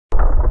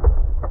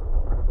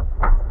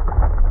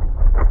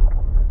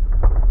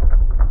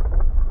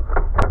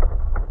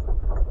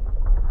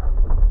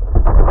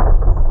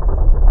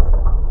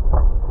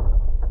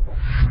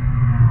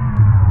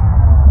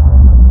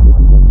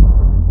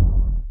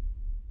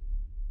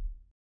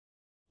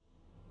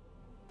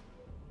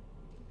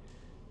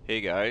Hey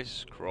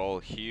guys, Crawl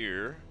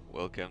here.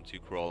 Welcome to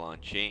Crawl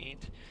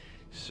Unchained.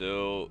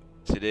 So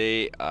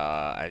today,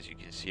 as you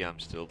can see, I'm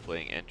still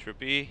playing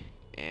Entropy,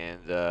 and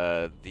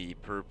the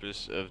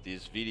purpose of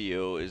this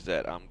video is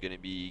that I'm gonna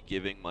be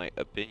giving my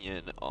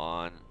opinion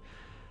on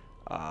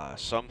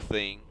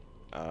something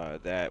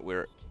that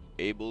we're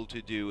able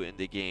to do in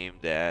the game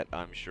that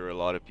I'm sure a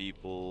lot of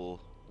people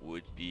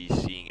would be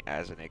seeing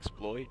as an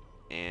exploit,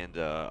 and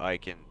I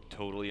can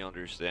totally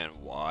understand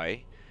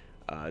why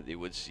they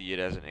would see it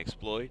as an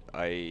exploit.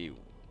 I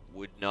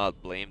would not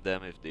blame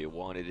them if they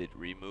wanted it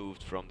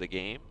removed from the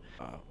game.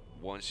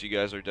 Once you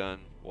guys are done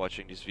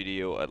watching this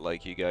video, I'd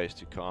like you guys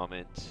to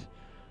comment.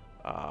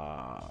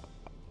 Uh,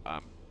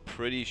 I'm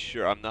pretty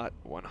sure, I'm not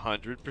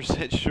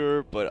 100%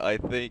 sure, but I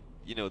think,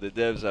 the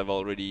devs have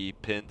already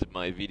pinned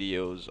my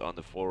videos on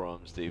the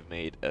forums. They've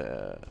made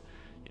a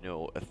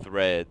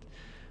thread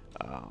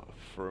uh,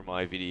 for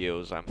my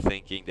videos. I'm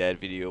thinking that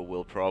video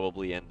will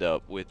probably end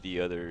up with the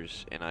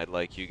others, and I'd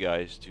like you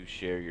guys to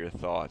share your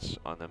thoughts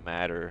on the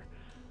matter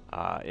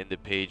in the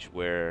page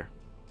where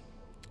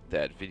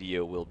that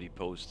video will be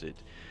posted.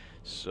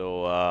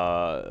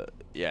 So,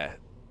 yeah,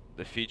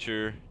 the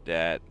feature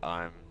that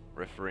I'm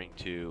referring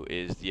to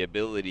is the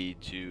ability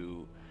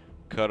to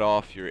cut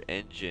off your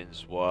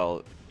engines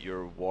while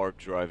your warp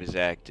drive is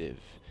active,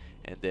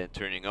 and then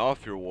turning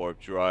off your warp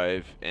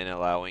drive and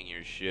allowing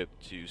your ship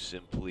to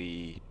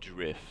simply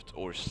drift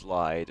or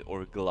slide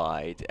or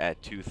glide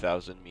at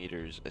 2,000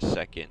 meters a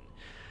second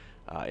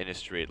in a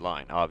straight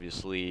line.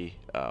 Obviously,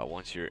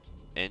 once your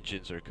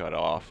engines are cut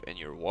off and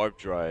your warp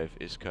drive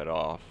is cut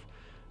off,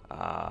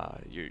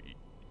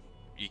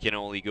 you can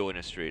only go in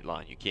a straight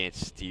line. You can't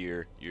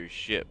steer your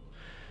ship.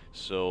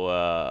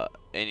 So,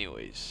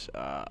 anyways,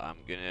 I'm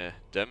gonna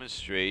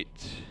demonstrate.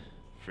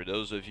 For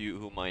those of you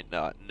who might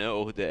not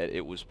know that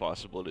it was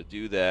possible to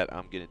do that,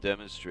 I'm gonna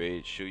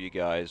demonstrate, show you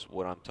guys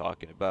what I'm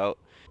talking about.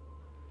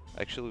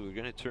 Actually, we're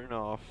gonna turn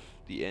off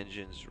the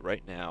engines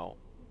right now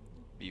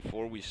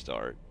before we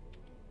start.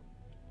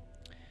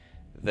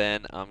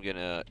 Then I'm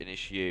gonna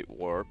initiate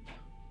warp.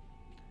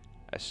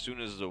 As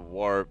soon as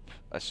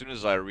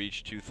I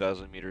reach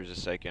 2,000 meters a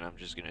second, I'm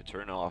just gonna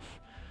turn off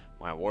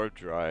my warp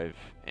drive,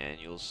 and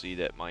you'll see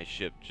that my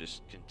ship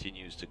just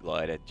continues to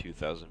glide at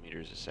 2,000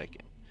 meters a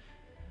second.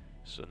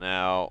 So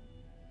now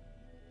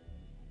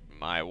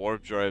my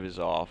warp drive is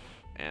off,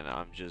 and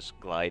I'm just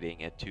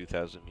gliding at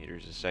 2,000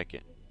 meters a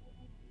second.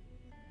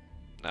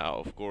 Now,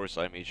 of course,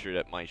 I made sure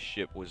that my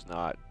ship was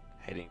not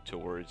heading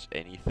towards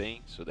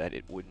anything so that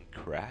it wouldn't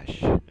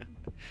crash.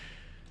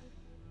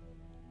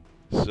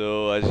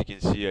 So as you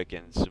can see, I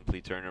can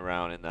simply turn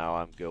around, and now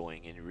I'm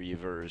going in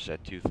reverse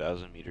at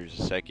 2,000 meters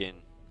a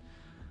second.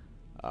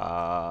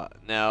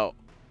 Now,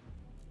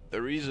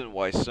 the reason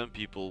why some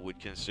people would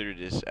consider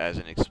this as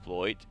an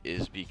exploit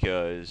is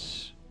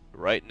because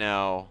right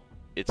now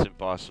it's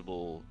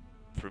impossible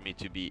for me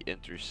to be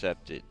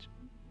intercepted.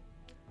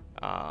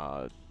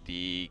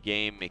 The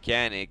game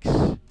mechanics,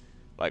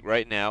 like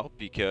right now,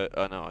 because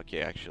oh no,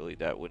 okay, actually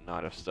that would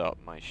not have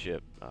stopped my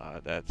ship.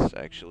 That's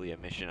actually a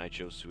mission I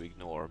chose to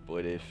ignore.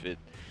 But if it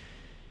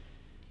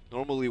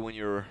normally when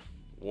you're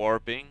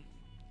warping,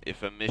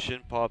 if a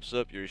mission pops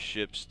up, your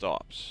ship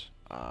stops,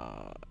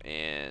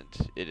 and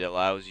it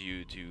allows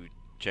you to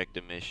check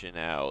the mission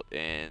out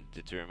and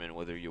determine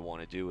whether you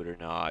want to do it or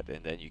not,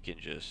 and then you can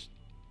just,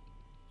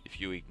 if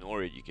you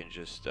ignore it, you can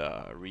just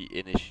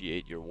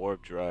reinitiate your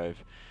warp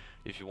drive.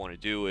 If you want to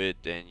do it,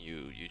 then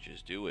you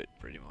just do it,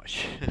 pretty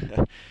much.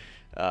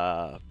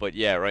 But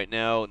yeah, right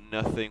now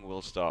nothing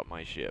will stop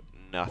my ship,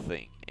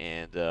 nothing.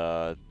 And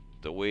the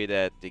way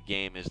that the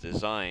game is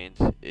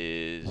designed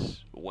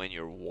is when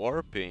you're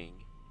warping,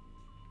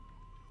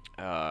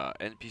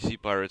 NPC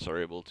pirates are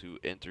able to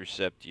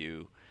intercept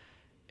you,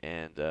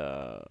 and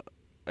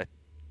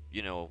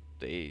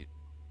they,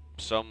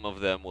 some of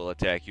them will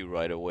attack you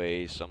right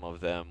away. Some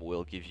of them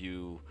will give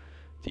you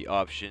the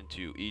option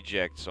to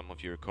eject some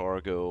of your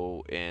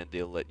cargo, and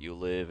they'll let you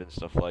live and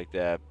stuff like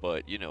that.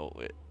 But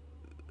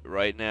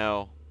right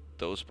now,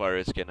 those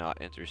pirates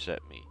cannot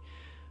intercept me.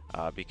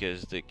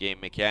 Because the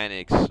game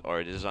mechanics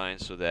are designed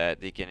so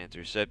that they can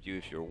intercept you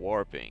if you're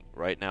warping.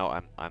 Right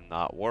now, I'm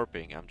not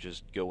warping. I'm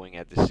just going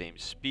at the same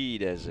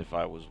speed as if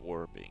I was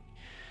warping.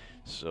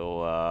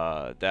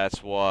 So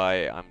that's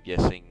why I'm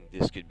guessing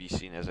this could be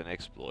seen as an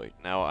exploit.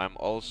 Now, I'm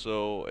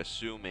also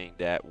assuming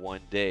that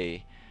one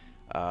day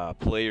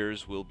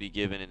players will be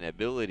given an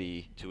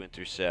ability to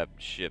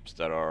intercept ships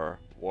that are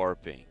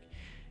warping.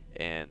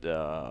 And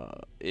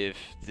if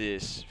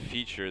this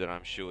feature that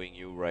I'm showing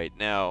you right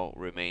now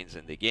remains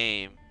in the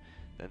game,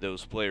 then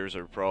those players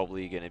are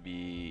probably going to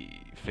be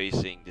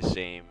facing the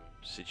same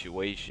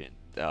situation.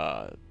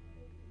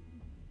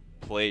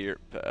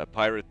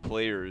 Pirate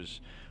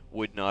players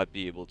would not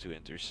be able to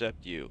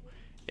intercept you.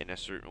 In a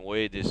certain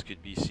way, this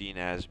could be seen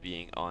as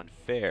being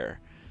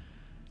unfair.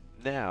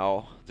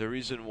 Now, the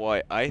reason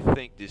why I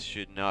think this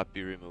should not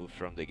be removed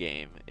from the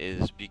game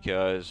is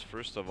because,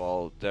 first of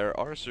all, there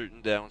are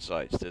certain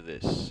downsides to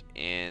this,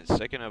 and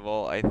second of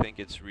all, I think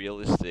it's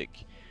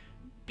realistic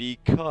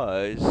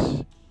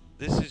because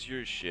this is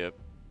your ship.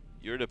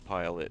 You're the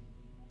pilot.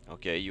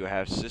 Okay, you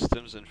have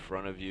systems in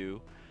front of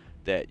you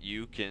that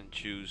you can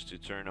choose to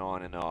turn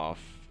on and off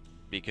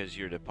because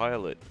you're the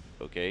pilot.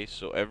 Okay,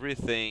 so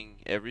everything,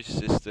 every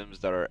systems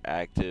that are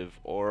active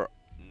or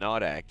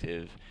not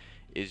active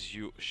is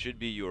you should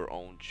be your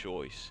own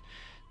choice.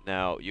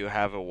 Now, you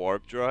have a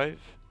warp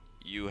drive,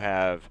 you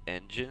have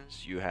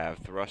engines, you have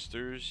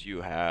thrusters,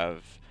 you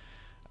have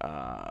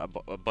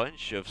a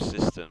bunch of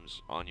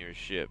systems on your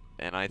ship,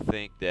 and I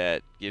think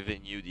that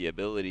giving you the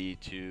ability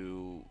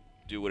to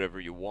do whatever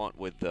you want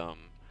with them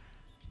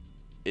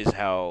is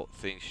how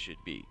things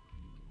should be.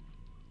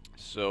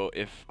 So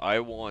if I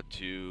want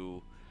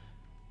to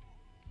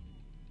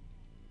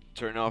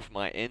turn off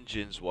my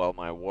engines while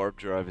my warp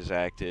drive is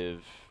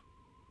active,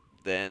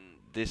 then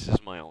this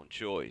is my own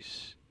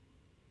choice.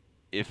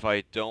 If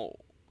I don't,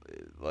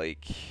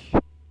 like,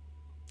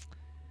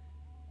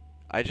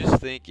 I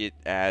just think it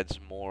adds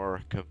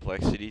more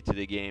complexity to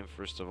the game,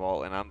 first of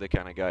all, and I'm the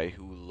kind of guy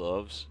who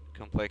loves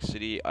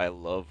complexity. I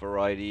love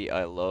variety.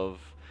 I love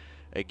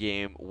a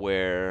game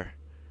where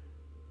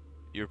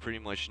you're pretty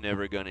much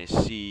never going to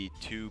see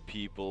two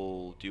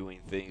people doing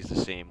things the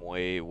same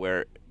way,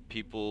 where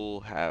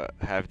people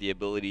have the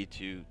ability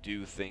to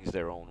do things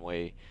their own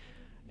way,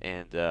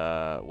 and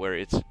where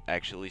it's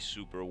actually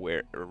super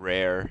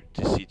rare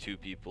to see two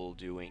people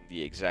doing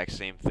the exact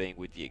same thing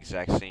with the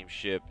exact same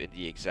ship in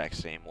the exact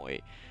same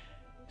way.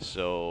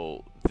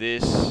 So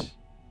this,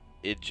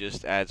 it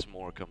just adds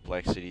more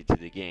complexity to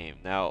the game.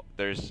 Now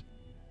there's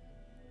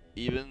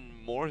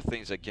even more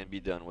things that can be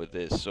done with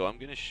this. So I'm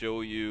going to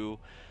show you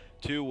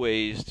two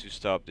ways to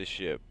stop the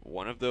ship.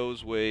 One of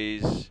those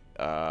ways,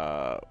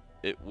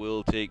 it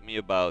will take me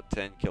about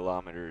 10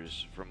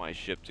 kilometers for my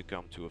ship to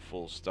come to a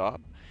full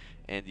stop.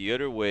 And the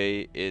other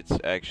way, it's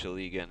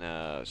actually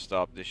gonna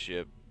stop the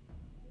ship,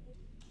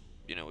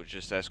 you know,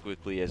 just as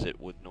quickly as it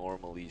would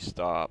normally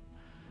stop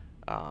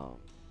um,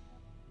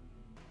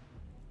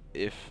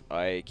 if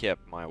I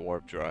kept my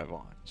warp drive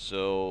on.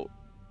 So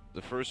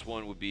the first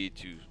one would be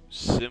to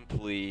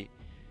simply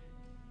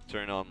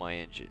turn on my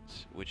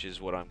engines, which is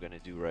what I'm going to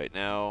do right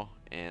now.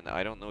 And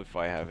I don't know if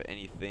I have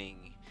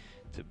anything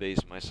to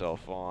base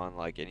myself on,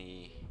 like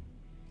any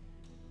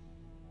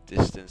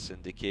distance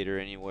indicator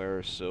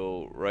anywhere.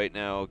 So right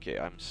now, okay,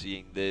 I'm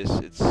seeing this.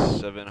 It's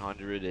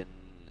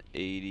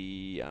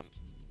 780.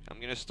 I'm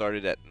going to start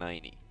it at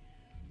 90.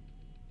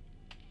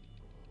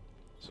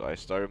 So I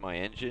started my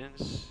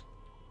engines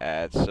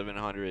at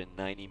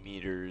 790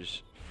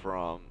 meters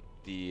from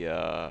the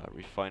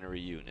refinery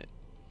unit.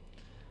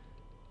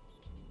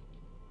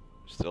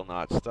 Still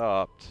not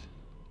stopped.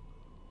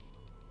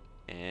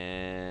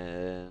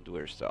 And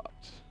we're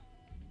stopped.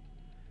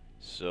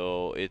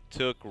 So it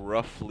took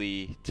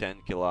roughly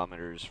 10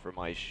 kilometers for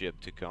my ship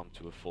to come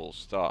to a full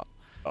stop.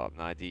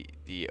 Now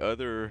the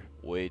other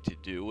way to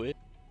do it,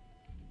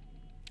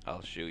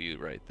 I'll show you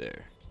right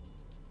there.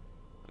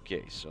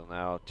 Okay, so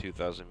now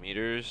 2,000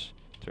 meters,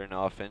 turn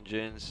off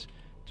engines,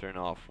 turn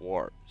off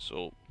warp.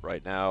 So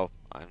right now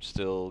I'm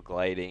still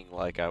gliding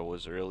like I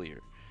was earlier.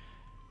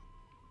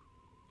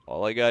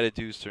 All I gotta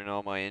do is turn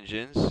on my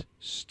engines,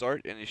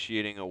 start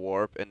initiating a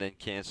warp, and then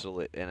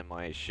cancel it, and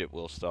my ship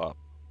will stop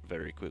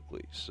very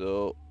quickly.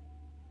 So,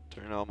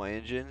 turn on my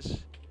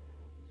engines.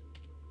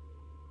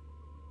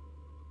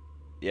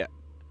 Yeah.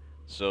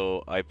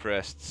 So, I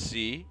pressed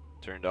C,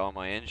 turned on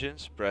my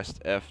engines,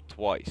 pressed F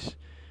twice.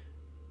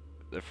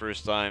 The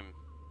first time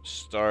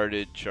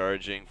started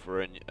charging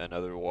for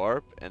another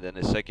warp, and then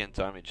the second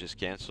time it just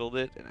canceled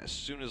it, and as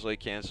soon as I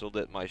canceled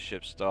it, my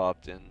ship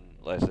stopped in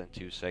less than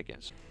 2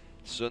 seconds.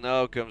 So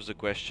now comes the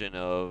question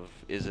of,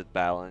 is it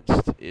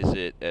balanced? Is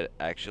it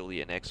actually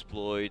an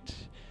exploit?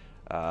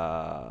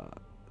 Uh,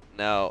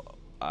 Now,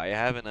 I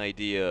have an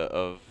idea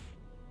of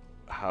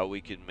how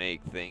we can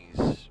make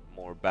things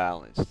more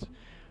balanced.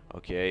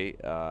 Okay,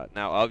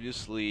 now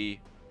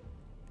obviously,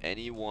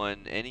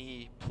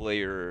 any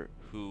player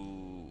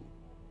who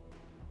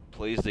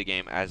plays the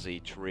game as a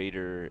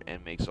trader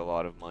and makes a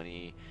lot of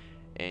money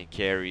and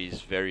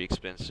carries very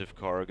expensive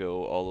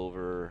cargo all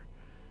over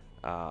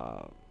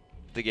uh,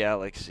 the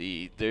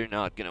galaxy, they're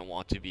not going to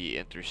want to be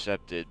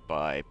intercepted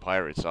by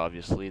pirates,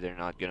 obviously. They're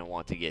not going to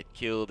want to get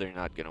killed. They're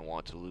not going to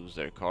want to lose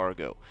their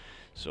cargo.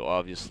 So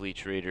obviously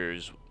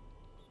traders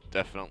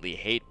definitely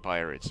hate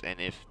pirates,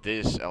 and if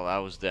this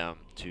allows them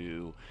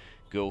to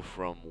go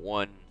from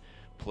one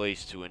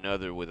place to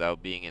another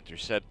without being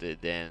intercepted,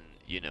 then,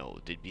 you know,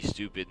 they'd be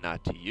stupid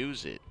not to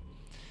use it.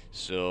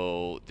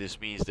 So this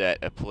means that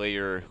a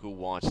player who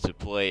wants to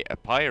play a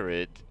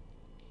pirate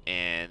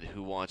and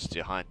who wants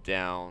to hunt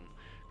down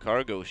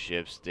cargo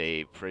ships,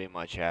 they pretty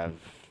much have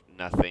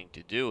nothing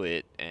to do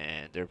it,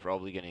 and they're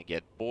probably going to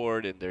get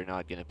bored and they're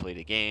not going to play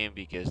the game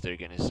because they're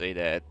going to say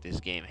that this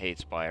game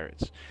hates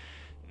pirates.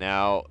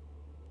 Now,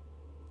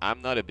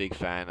 I'm not a big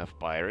fan of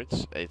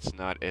pirates. It's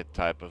not a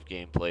type of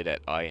gameplay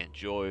that I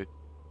enjoy,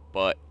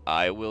 but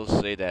I will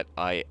say that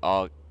I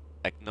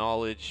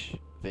acknowledge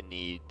the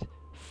need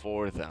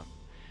for them.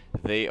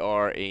 They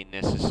are a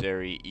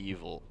necessary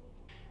evil.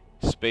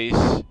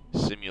 Space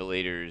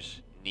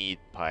simulators need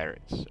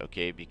pirates,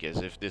 okay? Because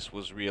if this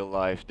was real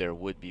life, there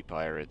would be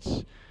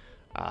pirates.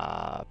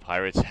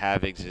 Pirates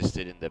have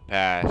existed in the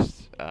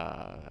past.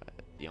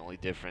 The only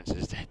difference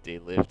is that they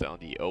lived on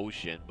the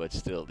ocean, but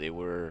still, they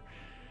were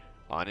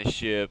on a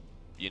ship,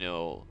 you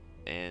know,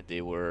 and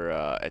they were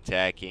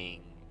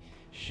attacking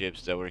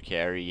ships that were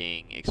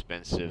carrying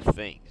expensive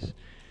things.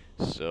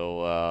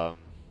 So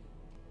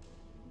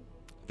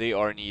they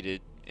are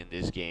needed in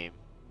this game.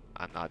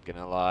 I'm not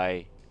gonna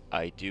lie,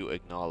 I do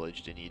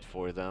acknowledge the need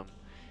for them.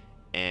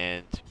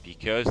 And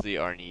because they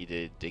are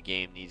needed, the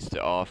game needs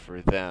to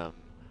offer them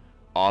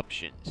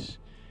options.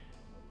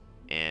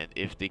 And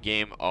if the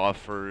game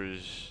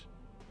offers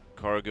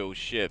cargo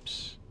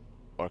ships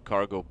or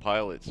cargo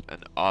pilots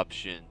an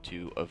option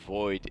to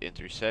avoid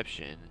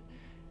interception,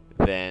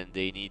 then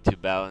they need to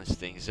balance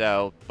things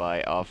out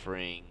by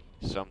offering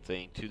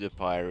something to the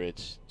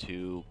pirates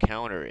to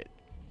counter it.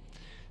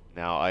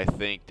 Now, I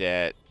think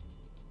that,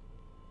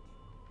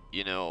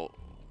 you know,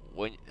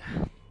 when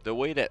the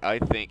way that I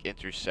think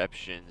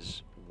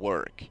interceptions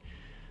work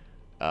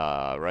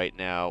right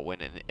now, when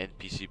an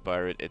NPC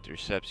pirate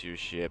intercepts your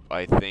ship,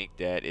 I think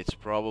that it's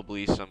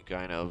probably some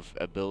kind of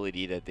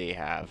ability that they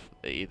have.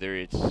 Either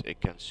it's a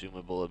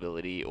consumable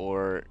ability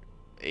or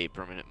a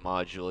permanent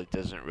module, it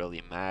doesn't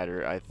really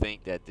matter. I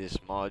think that this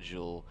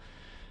module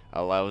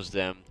allows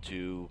them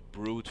to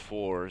brute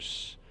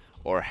force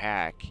or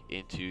hack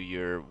into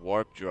your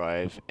warp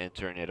drive and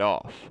turn it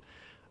off.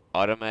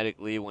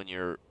 Automatically, when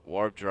your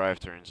warp drive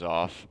turns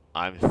off,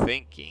 I'm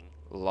thinking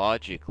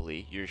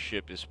logically your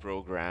ship is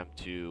programmed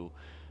to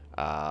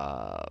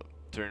uh,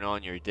 turn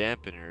on your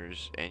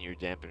dampeners, and your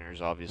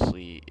dampeners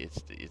obviously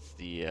it's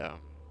the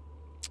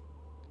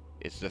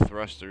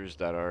thrusters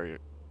that are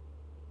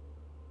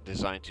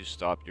designed to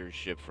stop your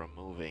ship from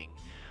moving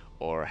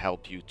or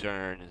help you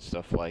turn and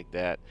stuff like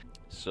that.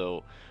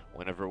 So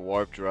whenever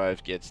warp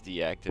drive gets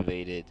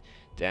deactivated,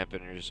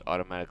 dampeners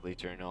automatically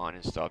turn on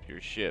and stop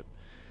your ship.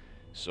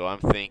 So I'm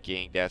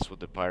thinking that's what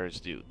the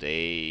pirates do.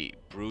 They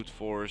brute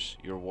force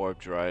your warp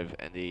drive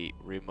and they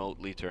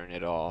remotely turn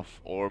it off.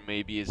 Or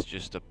maybe it's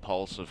just a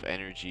pulse of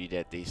energy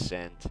that they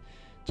send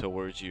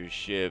towards your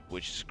ship,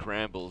 which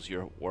scrambles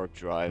your warp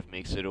drive,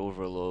 makes it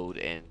overload,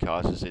 and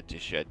causes it to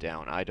shut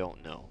down. I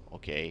don't know,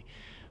 okay?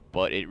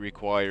 But it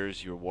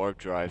requires your warp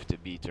drive to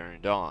be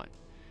turned on.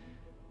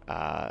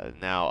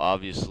 Now,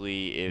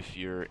 obviously, if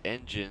your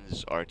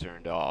engines are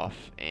turned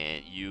off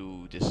and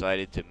you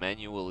decided to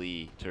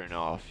manually turn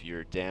off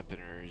your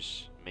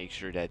dampeners, make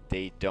sure that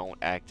they don't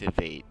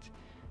activate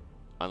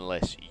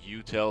unless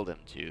you tell them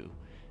to,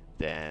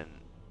 then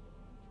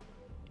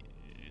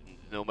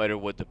no matter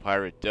what the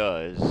pirate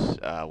does,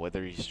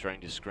 whether he's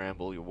trying to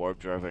scramble your warp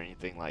drive or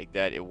anything like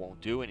that, it won't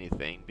do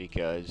anything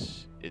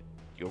because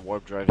your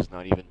warp drive is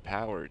not even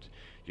powered.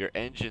 Your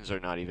engines are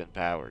not even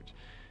powered.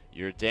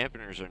 Your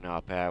dampeners are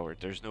not powered.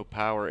 There's no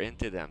power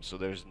into them, so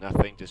there's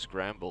nothing to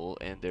scramble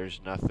and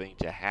there's nothing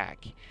to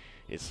hack.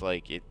 It's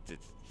like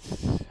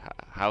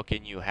how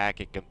can you hack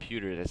a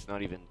computer that's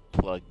not even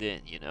plugged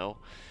in, you know?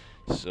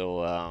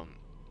 So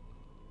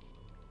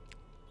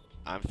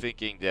I'm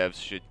thinking devs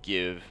should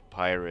give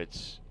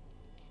pirates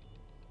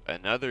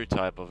another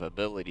type of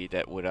ability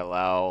that would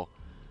allow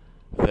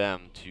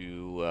them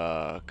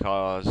to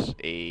cause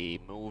a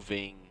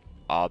moving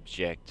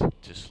object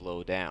to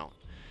slow down.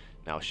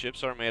 Now,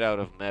 ships are made out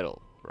of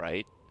metal,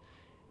 right?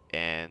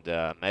 And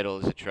metal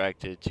is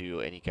attracted to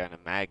any kind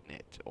of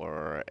magnet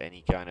or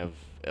any kind of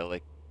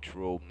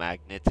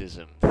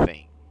electromagnetism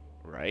thing,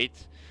 right?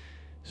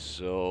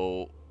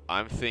 So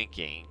I'm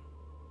thinking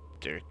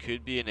there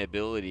could be an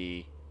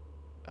ability,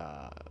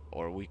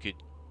 or we could,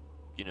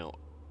 you know,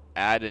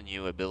 add a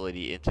new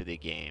ability into the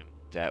game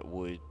that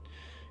would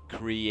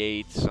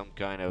create some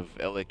kind of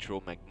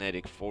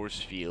electromagnetic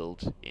force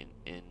field in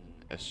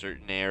a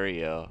certain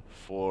area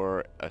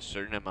for a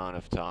certain amount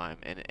of time,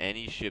 and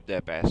any ship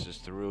that passes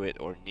through it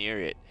or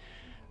near it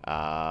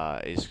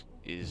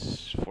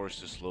is forced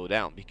to slow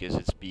down because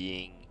it's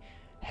being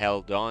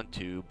held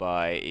onto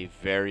by a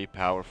very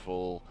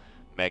powerful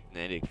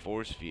magnetic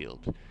force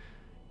field.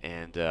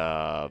 And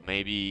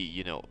maybe,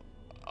 you know,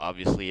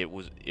 obviously it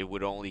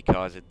would only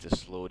cause it to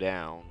slow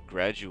down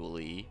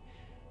gradually,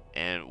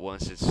 and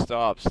once it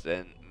stops,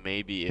 then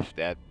maybe if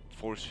that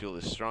force field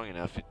is strong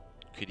enough, it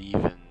could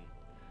even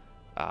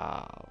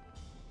uh,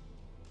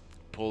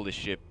 pull the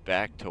ship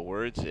back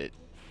towards it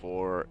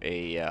for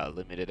a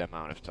limited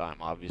amount of time.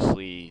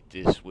 Obviously,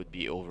 this would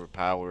be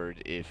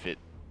overpowered if it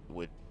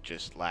would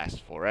just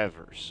last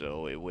forever.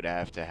 So it would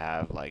have to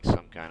have like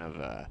some kind of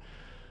a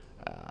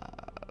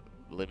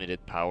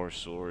limited power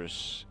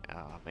source.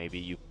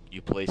 Maybe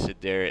you place it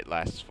there, it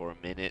lasts for a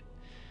minute,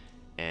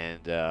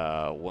 and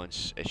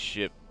once a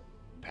ship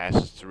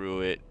passes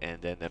through it,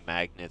 and then the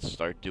magnets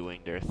start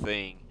doing their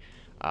thing.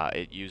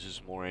 It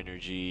uses more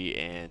energy,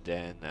 and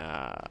then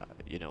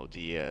you know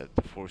the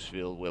force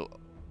field will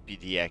be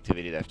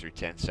deactivated after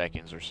 10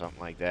 seconds or something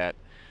like that.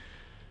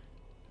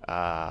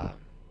 Uh,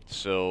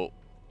 so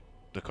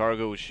the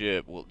cargo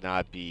ship will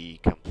not be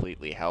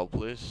completely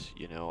helpless.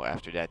 You know,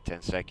 after that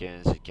 10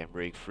 seconds, it can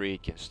break free,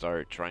 it can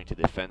start trying to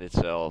defend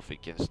itself,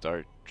 it can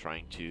start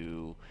trying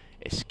to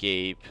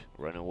escape,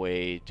 run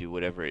away, do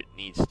whatever it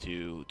needs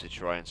to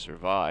try and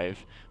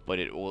survive. But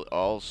it will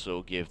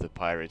also give the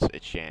pirates a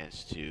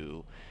chance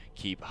to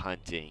keep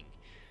hunting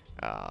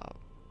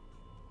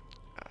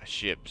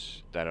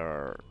ships that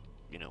are,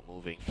 you know,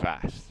 moving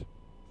fast.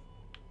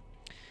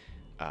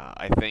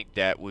 I think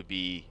that would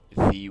be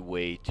the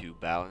way to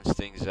balance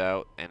things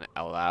out and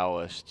allow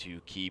us to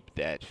keep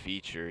that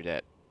feature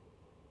that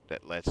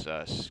lets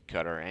us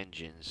cut our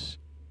engines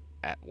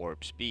at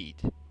warp speed.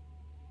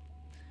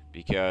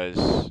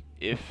 Because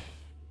if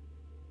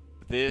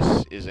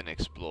this is an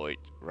exploit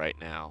right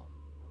now,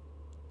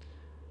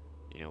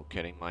 you know,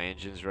 cutting my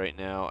engines right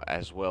now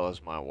as well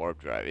as my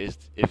warp drive, is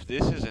if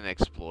this is an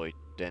exploit,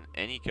 then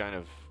any kind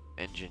of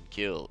engine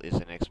kill is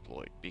an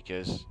exploit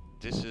because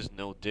this is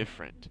no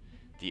different.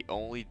 The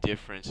only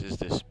difference is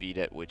the speed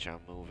at which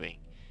I'm moving.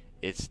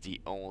 It's the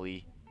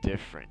only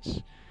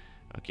difference.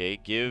 Okay,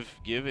 give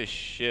a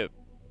ship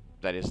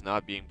that is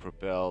not being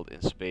propelled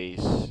in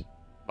space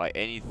by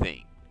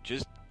anything.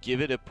 Just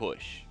give it a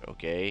push,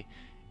 okay?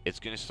 It's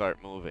going to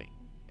start moving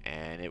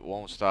and it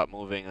won't stop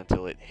moving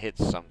until it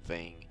hits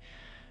something,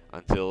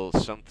 until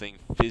something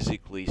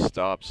physically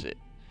stops it.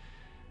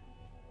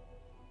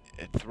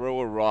 Throw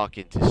a rock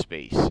into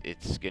space,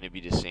 it's going to be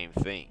the same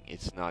thing.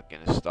 It's not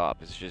going to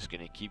stop. It's just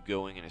going to keep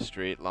going in a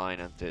straight line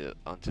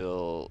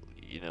until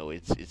you know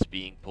it's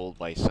being pulled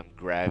by some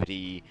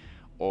gravity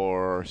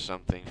or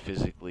something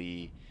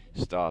physically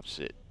stops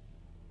it.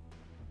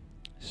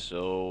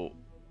 So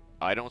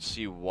I don't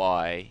see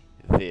why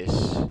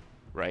this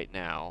right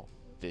now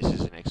this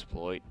is an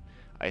exploit.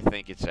 I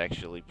think it's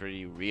actually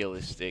pretty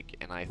realistic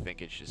and I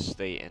think it should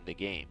stay in the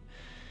game.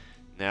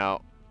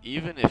 Now,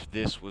 even if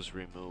this was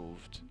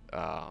removed,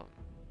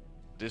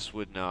 this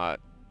would not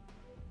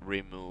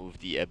remove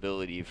the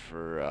ability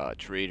for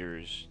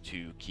traders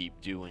to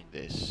keep doing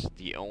this.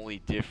 The only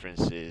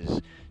difference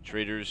is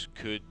traders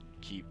could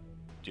keep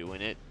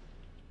doing it.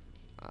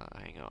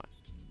 Hang on.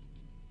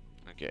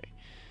 Okay,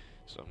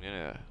 so I'm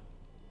gonna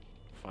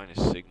find a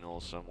signal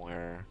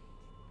somewhere.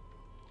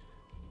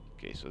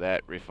 Okay, so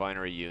that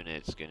refinery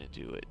unit's gonna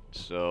do it.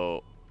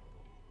 So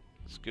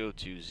let's go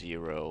to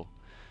 0.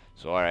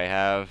 So I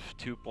have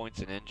 2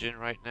 points in engine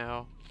right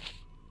now.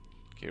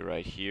 Okay,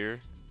 right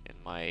here in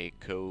my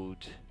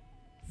code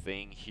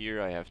thing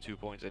here, I have 2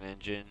 points in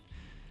engine.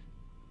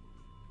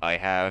 I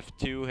have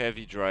 2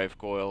 heavy drive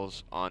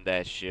coils on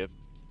that ship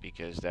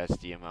because that's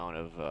the amount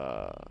of,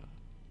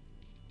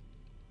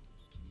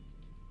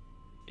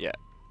 yeah,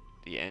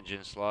 the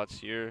engine slots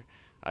here.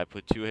 I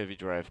put 2 heavy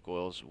drive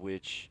coils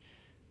which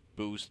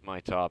boost my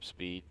top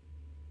speed,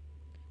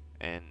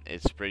 and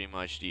it's pretty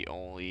much the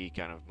only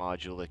kind of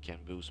module that can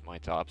boost my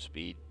top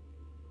speed.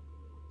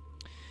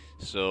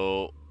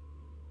 So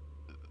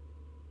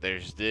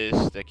there's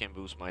this that can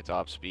boost my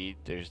top speed.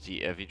 There's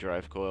the heavy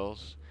drive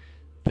coils.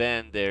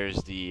 Then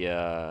there's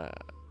the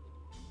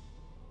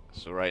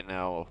so right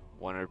now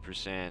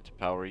 100%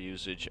 power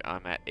usage.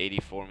 I'm at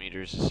 84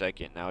 meters a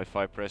second. Now if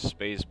I press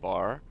space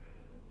bar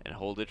and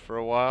hold it for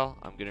a while,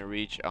 I'm gonna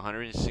reach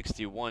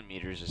 161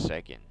 meters a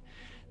second.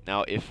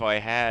 Now if I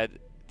had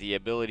the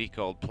ability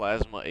called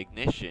plasma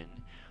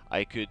ignition,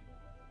 I could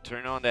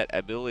turn on that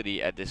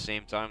ability at the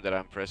same time that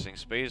I'm pressing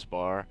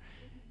spacebar,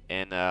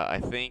 and I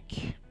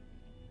think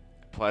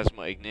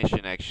plasma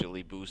ignition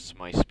actually boosts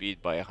my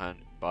speed by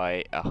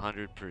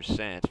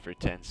 100% for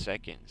 10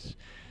 seconds.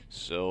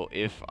 So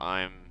if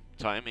I'm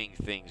timing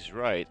things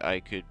right, I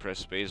could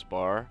press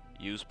spacebar,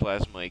 use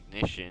plasma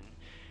ignition,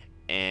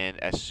 and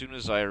as soon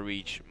as I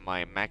reach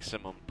my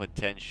maximum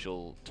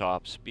potential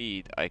top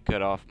speed, I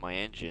cut off my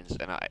engines.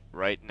 And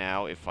right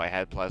now, if I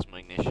had plasma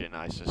ignition,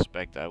 I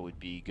suspect I would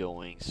be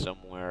going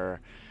somewhere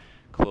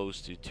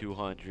close to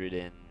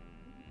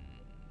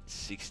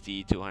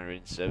 260,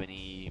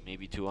 270,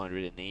 maybe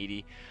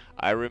 280.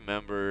 I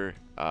remember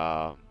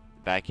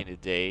back in the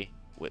day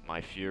with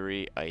my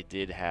Fury, I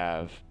did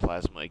have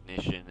plasma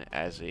ignition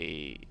as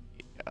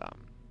um,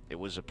 it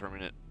was a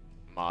permanent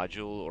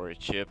module or a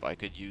chip. I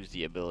could use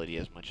the ability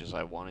as much as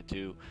I wanted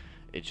to.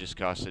 It just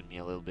costed me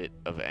a little bit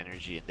of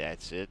energy and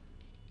that's it.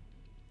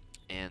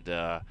 And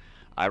I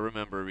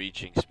remember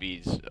reaching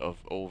speeds of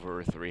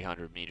over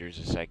 300 meters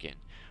a second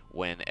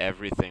when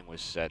everything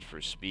was set for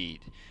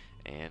speed.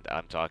 And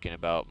I'm talking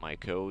about my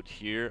code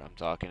here, I'm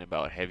talking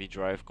about heavy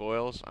drive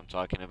coils, I'm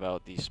talking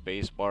about the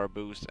spacebar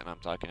boost, and I'm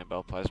talking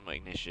about plasma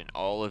ignition.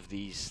 All of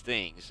these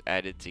things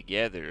added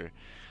together,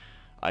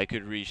 I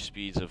could reach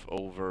speeds of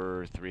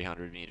over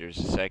 300 meters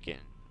a second,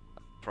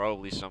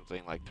 probably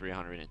something like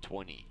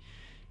 320.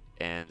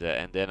 And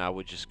then I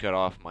would just cut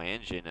off my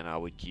engine and I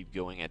would keep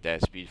going at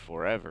that speed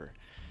forever.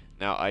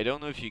 Now I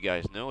don't know if you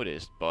guys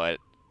noticed, but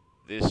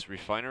this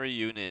refinery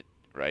unit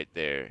right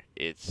there,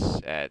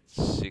 it's at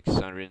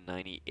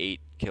 698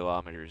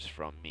 kilometers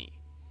from me,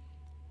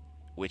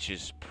 which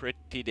is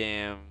pretty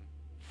damn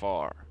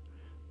far,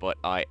 but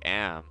I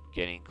am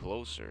getting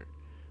closer.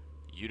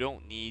 You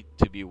don't need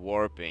to be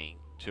warping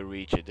to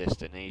reach a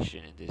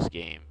destination in this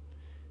game.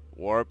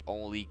 Warp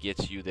only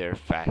gets you there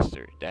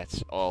faster.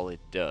 That's all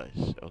it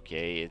does,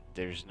 okay?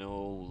 There's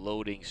no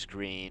loading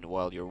screen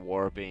while you're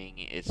warping.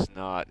 It's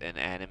not an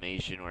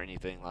animation or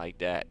anything like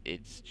that.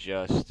 It's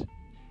just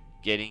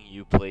getting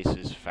you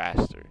places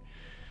faster.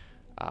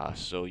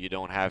 So you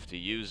don't have to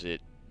use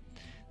it.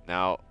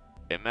 Now,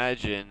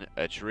 imagine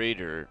a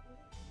trader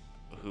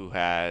who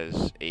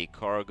has a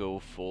cargo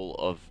full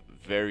of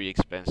very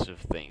expensive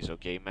things,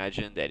 okay?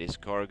 Imagine that his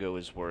cargo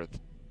is worth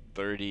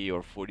 30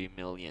 or 40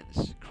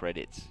 millions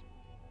credits.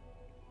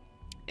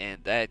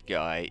 And that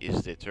guy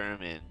is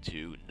determined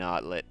to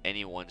not let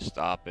anyone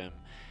stop him.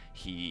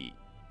 He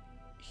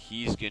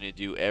he's going to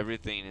do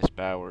everything in his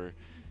power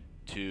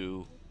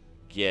to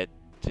get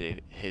to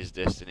his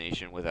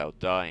destination without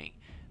dying.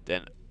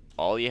 Then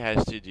all he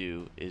has to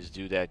do is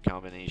do that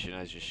combination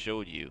I just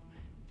showed you.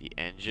 The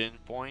engine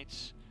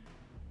points,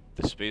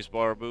 the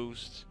spacebar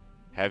boost,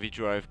 heavy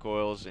drive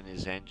coils in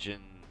his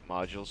engine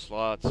module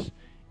slots,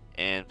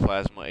 and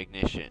plasma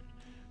ignition.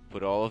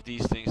 Put all of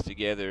these things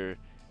together,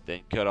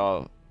 then cut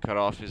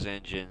off his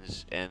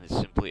engines and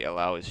simply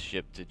allow his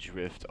ship to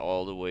drift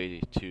all the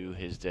way to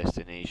his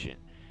destination.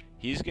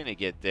 He's going to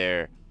get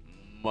there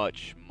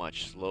much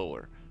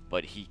slower,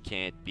 but he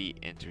can't be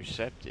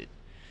intercepted.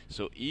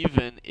 So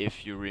even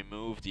if you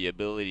remove the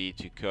ability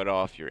to cut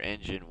off your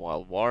engine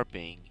while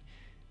warping,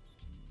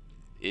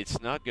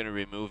 it's not going to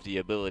remove the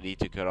ability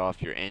to cut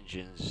off your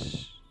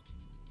engines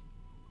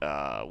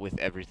with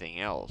everything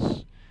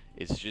else.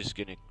 It's just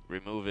going to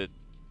remove it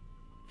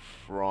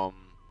from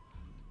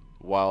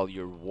while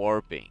you're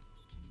warping,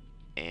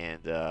 and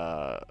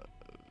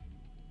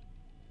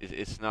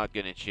it's not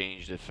going to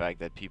change the fact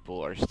that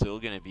people are still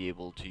going to be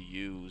able to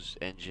use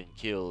engine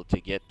kill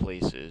to get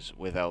places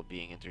without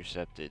being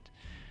intercepted,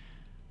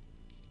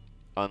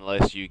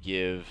 unless you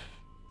give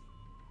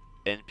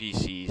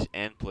NPCs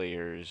and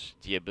players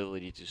the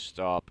ability to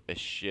stop a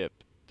ship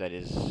that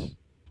is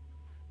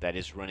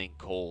running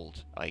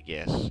cold. I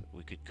guess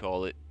we could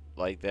call it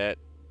like that.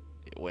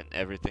 When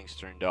everything's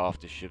turned off,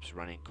 the ship's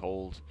running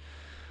cold.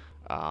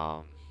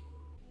 Um,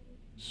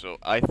 so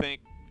I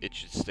think it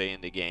should stay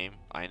in the game.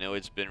 I know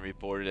it's been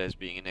reported as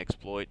being an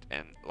exploit,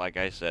 and like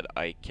I said,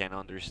 I can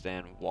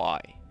understand why.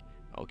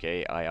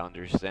 Okay, I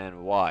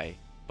understand why,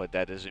 but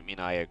that doesn't mean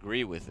I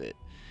agree with it.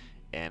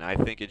 And I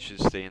think it should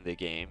stay in the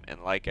game.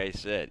 And like I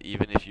said,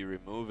 even if you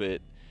remove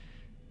it,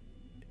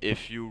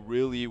 if you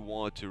really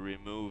want to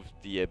remove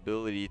the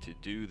ability to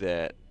do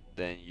that,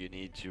 then you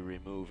need to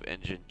remove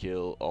engine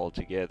kill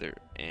altogether.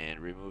 And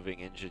removing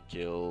engine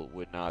kill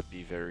would not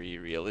be very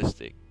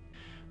realistic.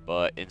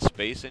 But in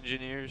Space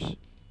Engineers,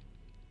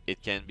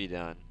 it can be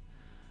done.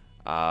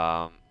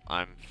 I'm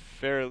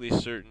fairly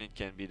certain it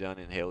can be done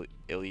in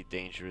Elite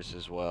Dangerous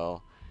as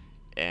well.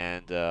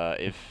 And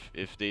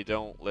if they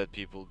don't let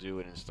people do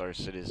it in Star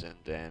Citizen,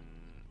 then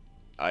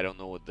I don't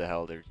know what the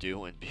hell they're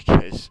doing,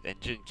 because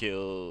engine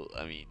kill,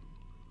 I mean,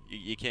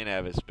 you can't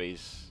have a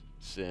space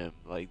sim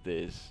like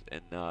this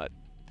and not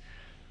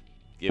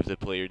give the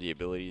player the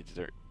ability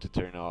to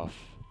turn off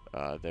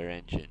their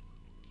engine.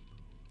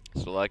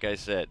 So like I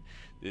said,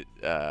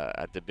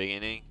 at the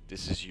beginning,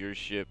 this is your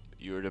ship,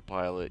 you're the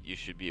pilot, you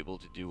should be able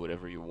to do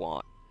whatever you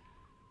want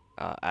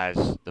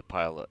as the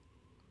pilot.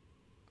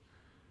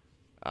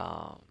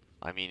 Um,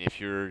 I mean, if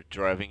you're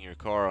driving your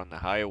car on the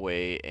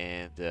highway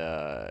and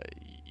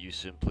you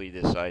simply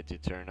decide to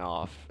turn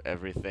off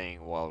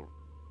everything while,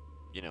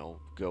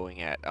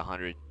 going at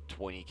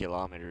 120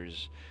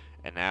 kilometers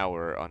an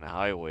hour on the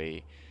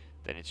highway,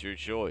 then it's your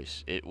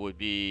choice. It would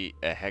be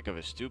a heck of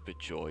a stupid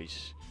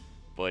choice,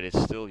 but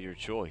it's still your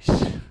choice.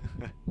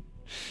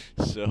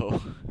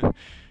 So,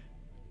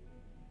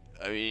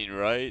 I mean,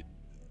 right?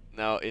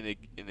 Now, in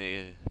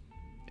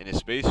a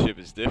spaceship,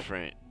 it's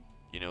different.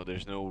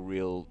 There's no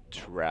real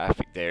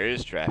traffic. There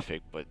is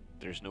traffic, but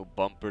there's no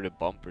bumper to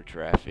bumper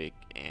traffic.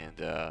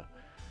 And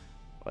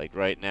like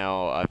right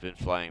now, I've been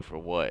flying for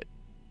what,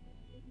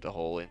 the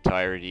whole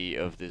entirety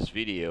of this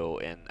video,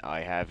 and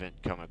I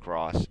haven't come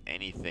across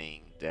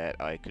anything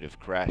that I could have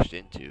crashed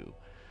into.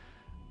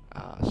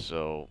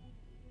 So,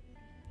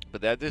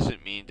 but that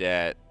doesn't mean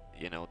that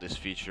this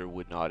feature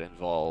would not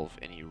involve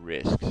any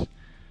risks.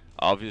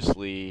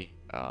 Obviously,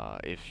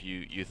 if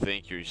you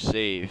think you're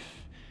safe,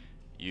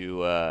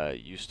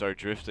 you start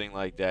drifting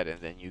like that,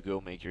 and then you go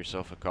make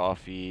yourself a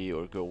coffee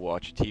or go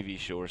watch a TV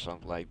show or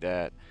something like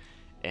that,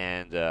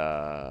 and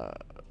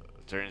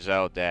turns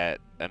out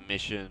that a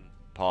mission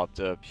popped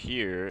up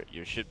here.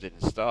 Your ship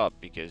didn't stop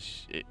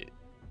because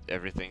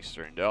everything's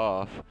turned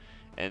off,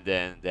 and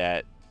then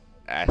that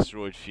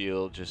asteroid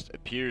field just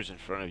appears in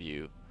front of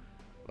you.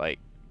 Like,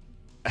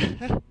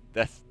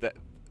 that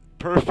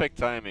perfect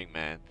timing,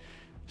 man.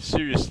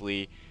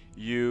 Seriously,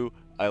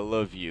 I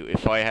love you.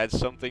 If I had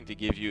something to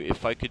give you,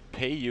 if I could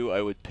pay you,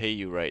 I would pay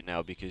you right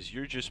now, because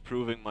you're just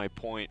proving my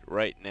point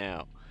right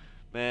now.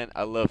 Man,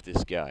 I love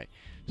this guy.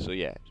 So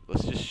yeah,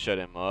 let's just shut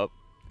him up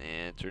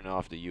and turn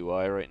off the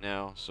UI right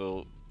now.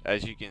 So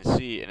as you can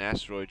see, an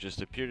asteroid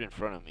just appeared in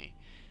front of me.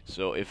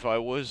 So if I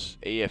was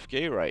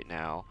AFK right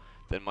now,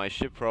 then my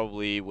ship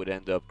probably would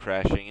end up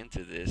crashing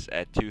into this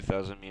at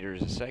 2,000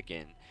 meters a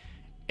second,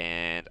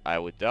 and I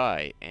would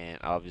die and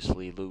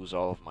obviously lose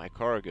all of my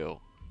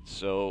cargo.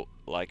 So,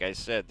 like I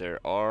said, there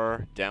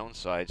are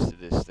downsides to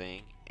this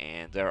thing,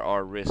 and there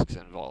are risks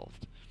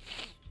involved.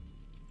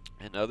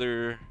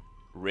 Another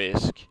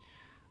risk,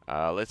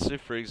 let's say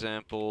for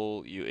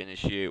example, you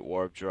initiate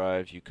warp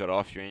drive, you cut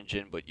off your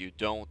engine, but you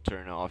don't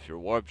turn off your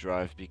warp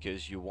drive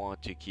because you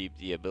want to keep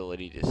the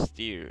ability to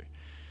steer.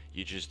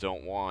 You just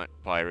don't want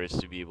pirates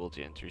to be able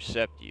to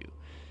intercept you.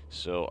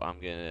 So I'm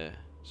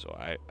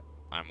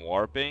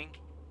warping,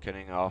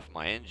 cutting off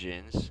my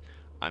engines.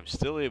 I'm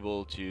still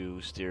able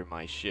to steer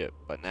my ship,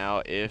 but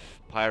now if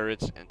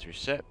pirates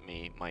intercept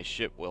me, my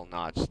ship will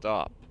not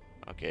stop.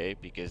 Okay,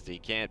 because they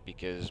can't,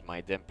 because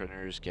my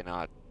dampeners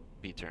cannot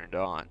be turned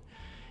on.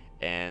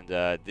 And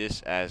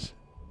this has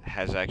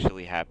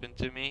actually happened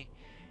to me.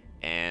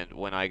 And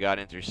when I got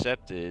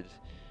intercepted,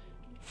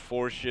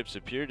 4 ships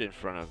appeared in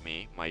front of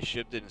me. My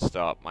ship didn't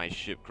stop. My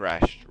ship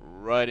crashed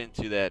right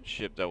into that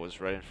ship that was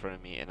right in front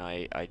of me, and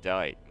I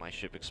died. My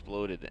ship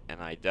exploded,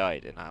 and I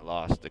died, and I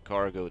lost the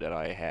cargo that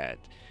I had.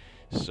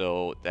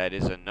 So that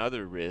is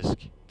another risk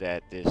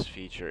that this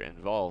feature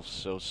involves.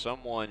 So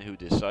someone who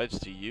decides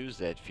to use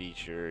that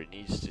feature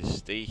needs to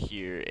stay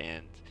here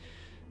and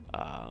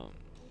um,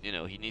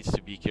 he needs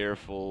to be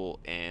careful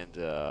and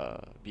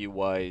be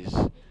wise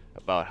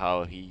about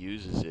how he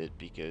uses it,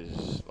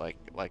 because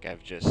like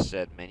I've just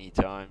said many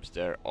times,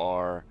 there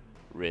are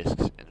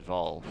risks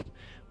involved,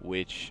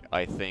 which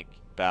I think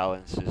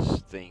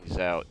balances things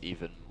out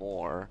even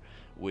more,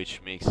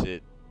 which makes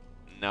it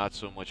not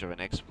so much of an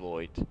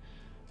exploit,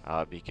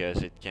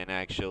 because it can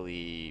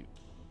actually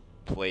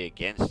play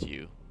against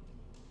you.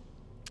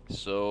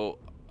 So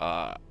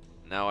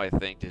now I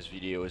think this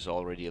video is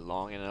already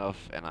long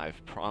enough, and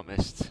I've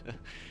promised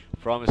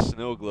promised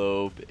Snow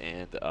Globe,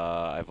 and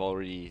I've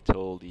already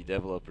told the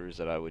developers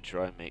that I would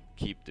try and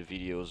keep the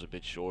videos a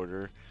bit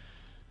shorter.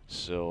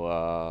 So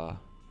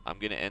I'm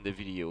gonna end the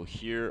video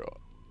here,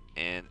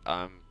 and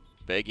I'm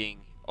begging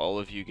all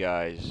of you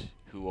guys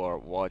who are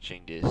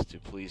watching this to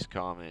please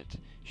comment,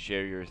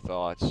 share your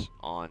thoughts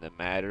on the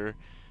matter.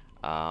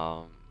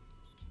 Um,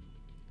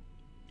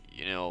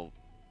 you know,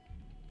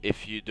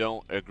 if you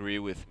don't agree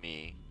with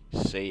me,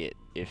 say it.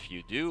 If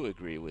you do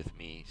agree with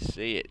me,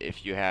 say it.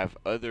 If you have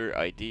other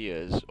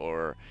ideas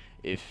or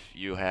if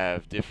you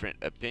have different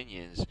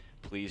opinions,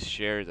 please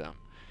share them.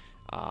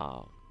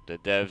 The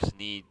devs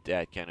need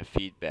that kind of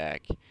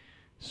feedback.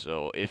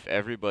 So if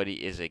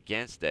everybody is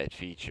against that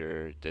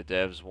feature, the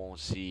devs won't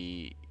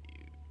see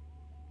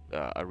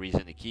a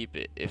reason to keep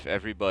it. If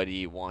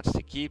everybody wants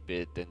to keep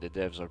it, then the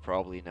devs are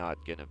probably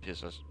not gonna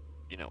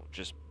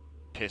just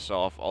piss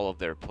off all of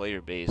their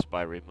player base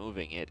by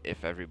removing it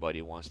if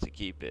everybody wants to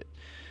keep it.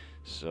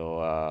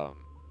 So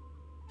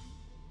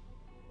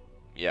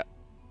yeah,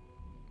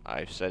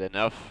 I've said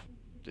enough.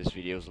 This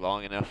video is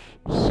long enough,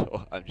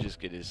 so I'm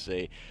just gonna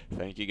say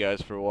thank you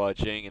guys for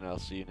watching, and I'll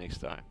see you next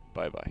time.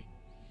 Bye bye.